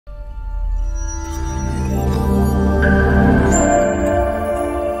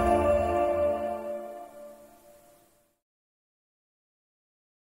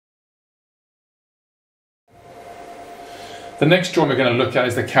The next joint we're going to look at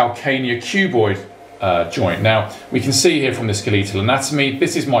is the calcaneocuboid joint. Now, we can see here from the skeletal anatomy,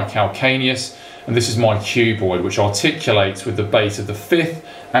 this is my calcaneus and this is my cuboid, which articulates with the base of the fifth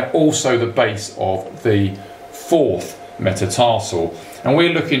and also the base of the fourth metatarsal. And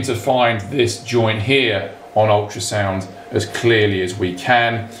we're looking to find this joint here on ultrasound as clearly as we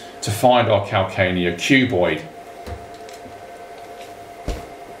can to find our calcaneocuboid.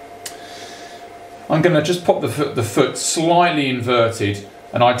 I'm going to just pop the foot slightly inverted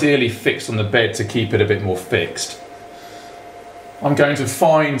and ideally fixed on the bed to keep it a bit more fixed. I'm going to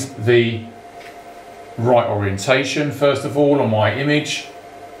find the right orientation first of all on my image.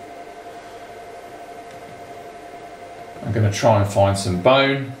 I'm going to try and find some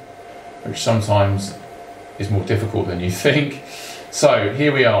bone, which sometimes is more difficult than you think. So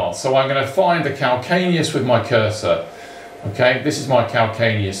here we are. So I'm going to find the calcaneus with my cursor. Okay, this is my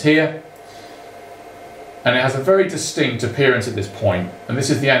calcaneus here. And it has a very distinct appearance at this point, and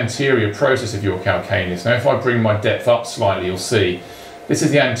this is the anterior process of your calcaneus. Now if I bring my depth up slightly, you'll see this is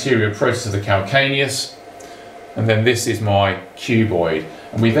the anterior process of the calcaneus, and then this is my cuboid.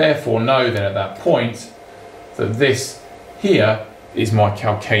 And we therefore know then at that point that this here is my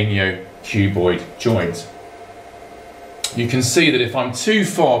calcaneocuboid joint. You can see that if I'm too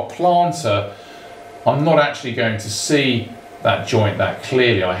far plantar, I'm not actually going to see that joint that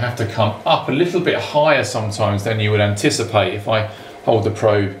clearly. I have to come up a little bit higher sometimes than you would anticipate. If I hold the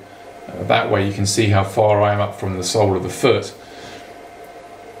probe that way, you can see how far I am up from the sole of the foot.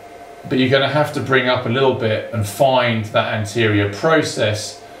 But you're going to have to bring up a little bit and find that anterior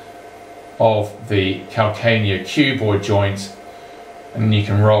process of the calcaneocuboid joint, and you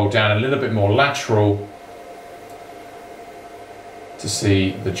can roll down a little bit more lateral to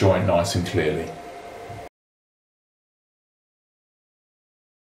see the joint nice and clearly.